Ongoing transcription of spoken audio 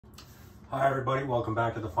Hi everybody, welcome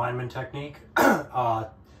back to the Feynman technique.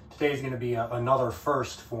 Today's going to be another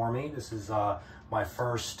first for me. This is my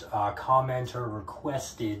first commenter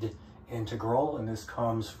requested integral, and this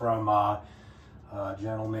comes from a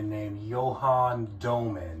gentleman named Johann.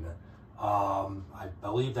 I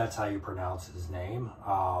believe that's how you pronounce his name.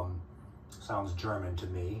 Sounds German to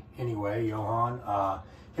me. Anyway, Johann,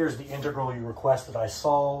 here's the integral you requested I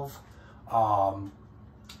solve. And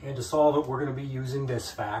to solve it, we're going to be using this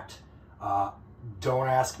fact. Don't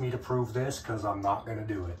ask me to prove this because I'm not going to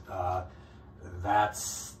do it. I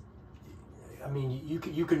mean,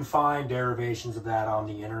 you can find derivations of that on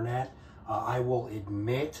the internet. I will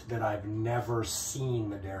admit that I've never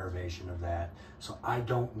seen the derivation of that, so I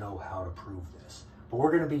don't know how to prove this. But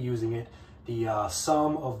we're going to be using it. The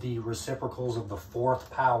sum of the reciprocals of the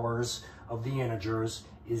fourth powers of the integers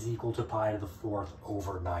is equal to pi to the fourth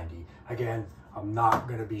over 90. Again, I'm not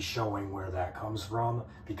going to be showing where that comes from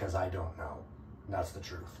because I don't know. That's the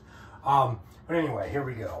truth. But anyway, here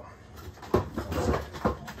we go.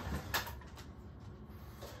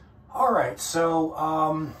 All right,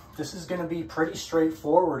 so this is going to be pretty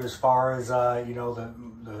straightforward as far as, you know, the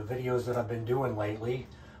videos that I've been doing lately.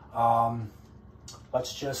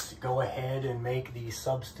 Let's just go ahead and make the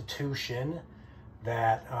substitution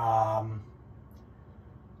that,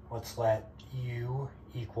 let's let u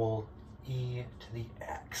equal e to the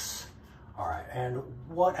x. All right, and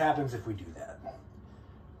what happens if we do that?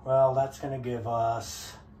 Well, that's going to give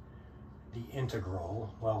us the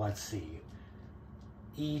integral. Well, let's see.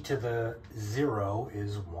 E to the 0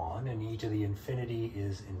 is 1, and e to the infinity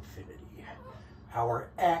is infinity. Our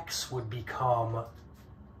x would become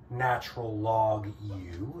natural log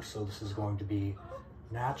u, so this is going to be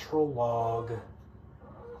natural log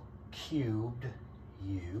cubed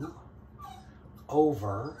u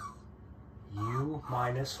over u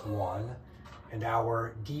minus 1, and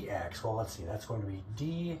our dx, well, let's see, that's going to be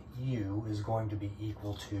du is going to be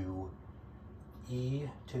equal to e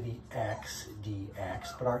to the x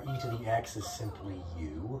dx, but our e to the x is simply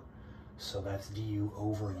u, so that's du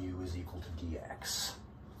over u is equal to dx.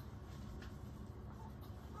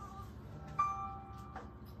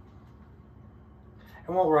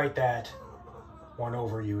 And we'll write that 1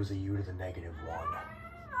 over u is a u to the negative 1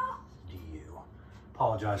 du.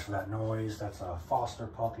 Apologize for that noise. That's a foster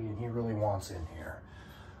puppy, and he really wants in here.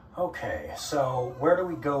 Okay, so where do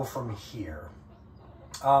we go from here?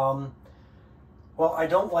 Well, I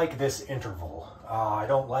don't like this interval. I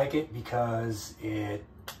don't like it because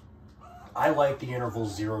I like the interval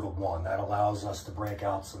 0 to 1. That allows us to break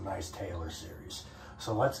out some nice Taylor series.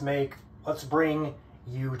 So let's bring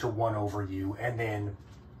u to 1 over u and then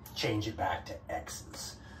change it back to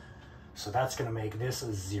x's. So that's going to make this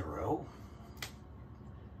a 0.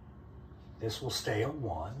 This will stay a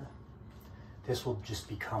 1. This will just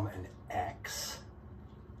become an x.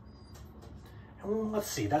 And let's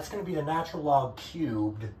see, that's going to be the natural log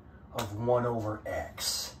cubed of 1 over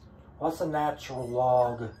x. Well, that's a natural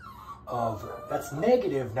log of, that's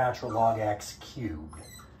negative natural log x cubed.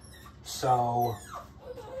 So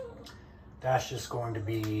that's just going to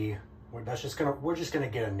be, we're just going to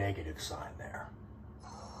get a negative sign there,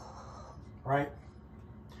 right?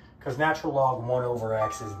 Because natural log 1 over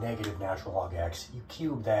x is negative natural log x. You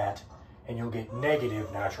cube that, and you'll get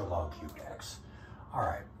negative natural log cubed x. All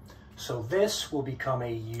right, so this will become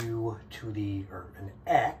a u to the, or an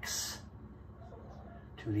x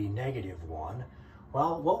to the negative 1.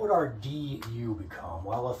 Well, what would our du become?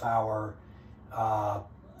 Well,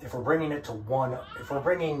 if we're bringing it to 1, if we're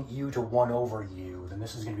bringing u to 1 over u, then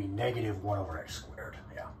this is going to be negative 1 over x squared.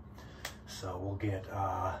 Yeah. So we'll get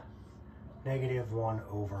negative 1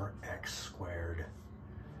 over x squared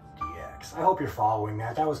dx. I hope you're following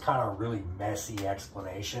that. That was kind of a really messy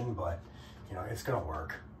explanation, but you know, it's going to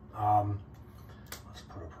work. Let's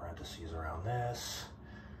put a parentheses around this.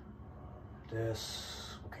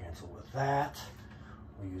 This will cancel with that.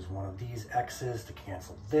 We'll use one of these x's to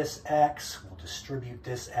cancel this x. We'll distribute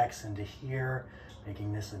this x into here,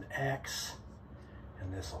 making this an x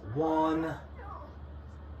and this a 1.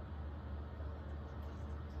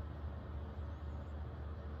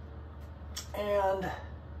 And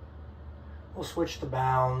we'll switch the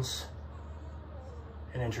bounds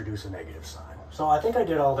and introduce a negative sign. So I think I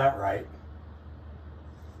did all that right.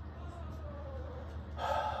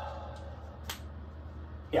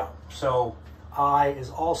 Yeah, so I is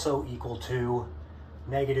also equal to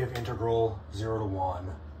negative integral 0 to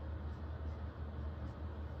 1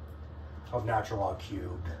 of natural log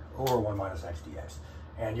cubed over 1 minus x dx.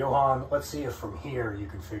 And Johann, let's see if from here you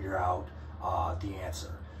can figure out the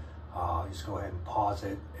answer. Just go ahead and pause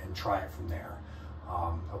it and try it from there.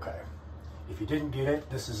 Okay. If you didn't get it,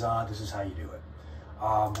 this is how you do it.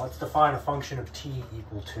 Let's define a function of t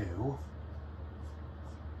equal to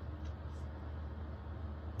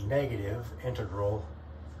negative integral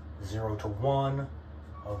 0 to 1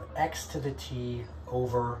 of x to the t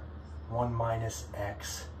over 1 minus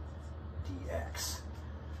x dx.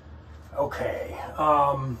 Okay.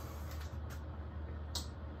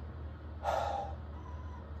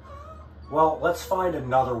 Well, let's find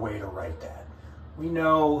another way to write that. We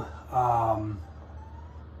know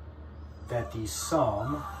that the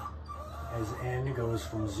sum as n goes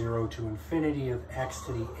from 0 to infinity of x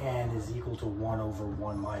to the n is equal to 1 over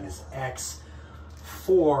 1 minus x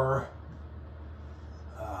for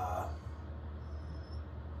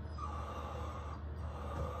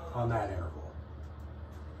on that interval.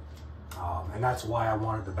 And that's why I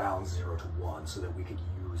wanted to balance 0 to 1, so that we could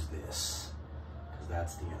use this, because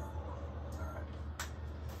that's the interval.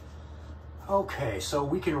 Okay, so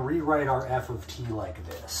we can rewrite our f of t like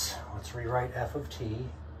this. Let's rewrite f of t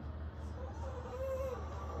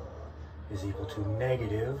is equal to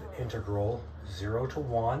negative integral 0 to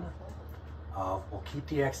 1. We'll keep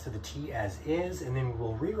the x to the t as is, and then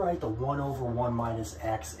we'll rewrite the 1 over 1 minus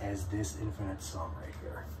x as this infinite sum right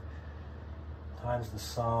here. Times the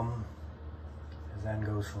sum as n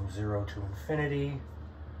goes from 0 to infinity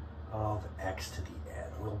of x to the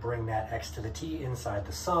n. We'll bring that x to the t inside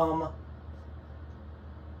the sum.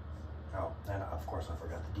 Oh, and of course I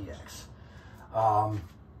forgot the dx.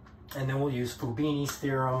 And then we'll use Fubini's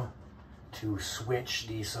theorem to switch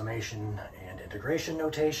the summation and integration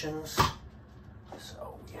notations.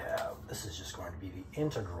 So we have, this is just going to be the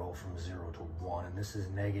integral from 0 to 1, and this is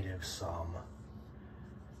negative sum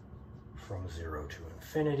from 0 to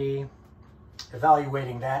infinity.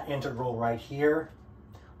 Evaluating that integral right here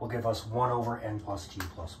will give us 1 over n plus t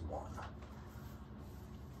plus 1.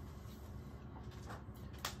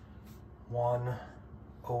 1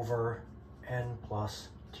 over n plus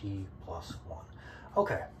t plus 1.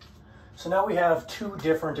 Okay, so now we have two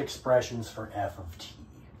different expressions for f of t.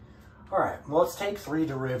 All right, well, let's take three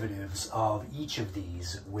derivatives of each of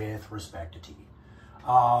these with respect to t.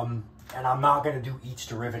 And I'm not going to do each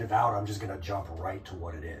derivative out. I'm just going to jump right to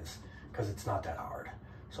what it is, because it's not that hard.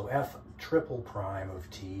 So f triple prime of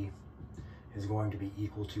t is going to be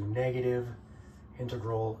equal to negative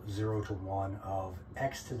integral 0 to 1 of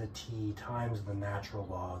x to the t times the natural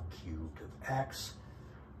log cubed of x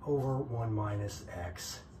over 1 minus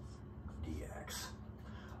x dx.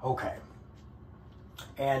 Okay.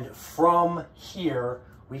 And from here,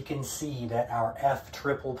 we can see that our f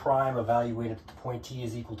triple prime evaluated at the point t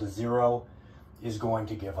is equal to 0 is going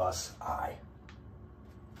to give us I,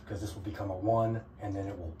 because this will become a 1, and then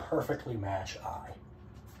it will perfectly match I.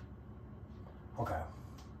 Okay.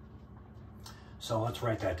 So let's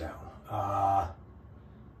write that down.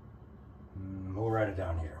 We'll write it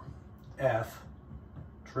down here. F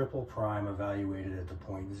triple prime evaluated at the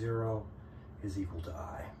point 0 is equal to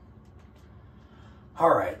I.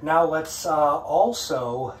 All right, now let's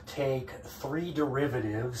also take three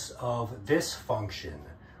derivatives of this function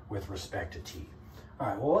with respect to t. All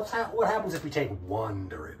right, well, what happens if we take one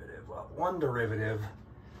derivative? Well, one derivative,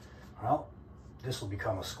 well, this will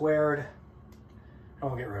become a squared, and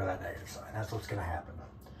we'll get rid of that negative sign. That's what's going to happen.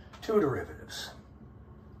 Two derivatives.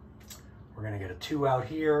 We're going to get a 2 out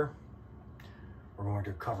here. We're going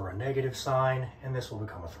to cover a negative sign, and this will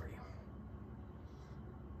become a 3.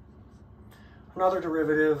 Another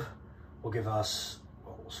derivative will give us,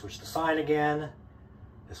 well, we'll switch the sign again.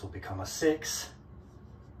 This will become a 6,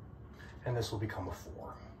 and this will become a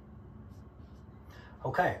 4.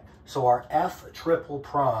 Okay, so our f triple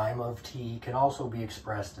prime of t can also be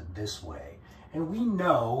expressed this way. And we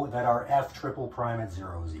know that our f triple prime at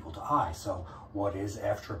 0 is equal to I. So what is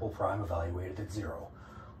f triple prime evaluated at 0?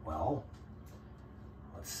 Well,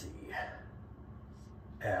 let's see.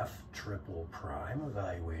 F triple prime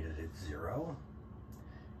evaluated at 0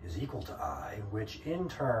 is equal to I, which in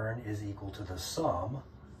turn is equal to the sum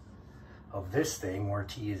of this thing where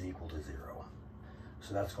t is equal to 0.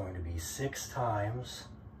 So that's going to be 6 times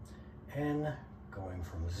n going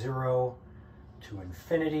from 0 to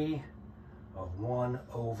infinity of 1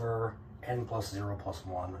 over n plus 0 plus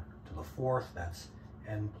 1 to the 4th. That's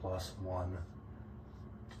n plus 1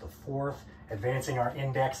 to the 4th. Advancing our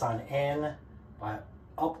index on n by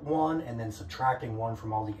up 1 and then subtracting 1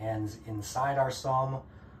 from all the n's inside our sum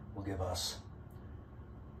will give us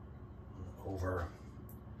over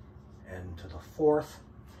n to the 4th.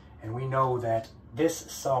 And we know that this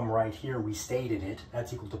sum right here, we stated it,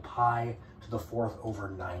 that's equal to pi to the 4th over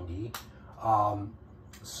 90.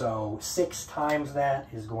 So 6 times that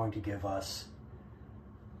is going to give us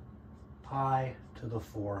pi to the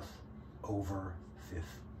 4th over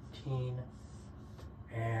 15.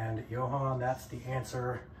 And Johann, that's the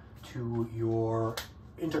answer to your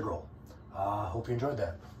integral. Hope you enjoyed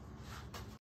that.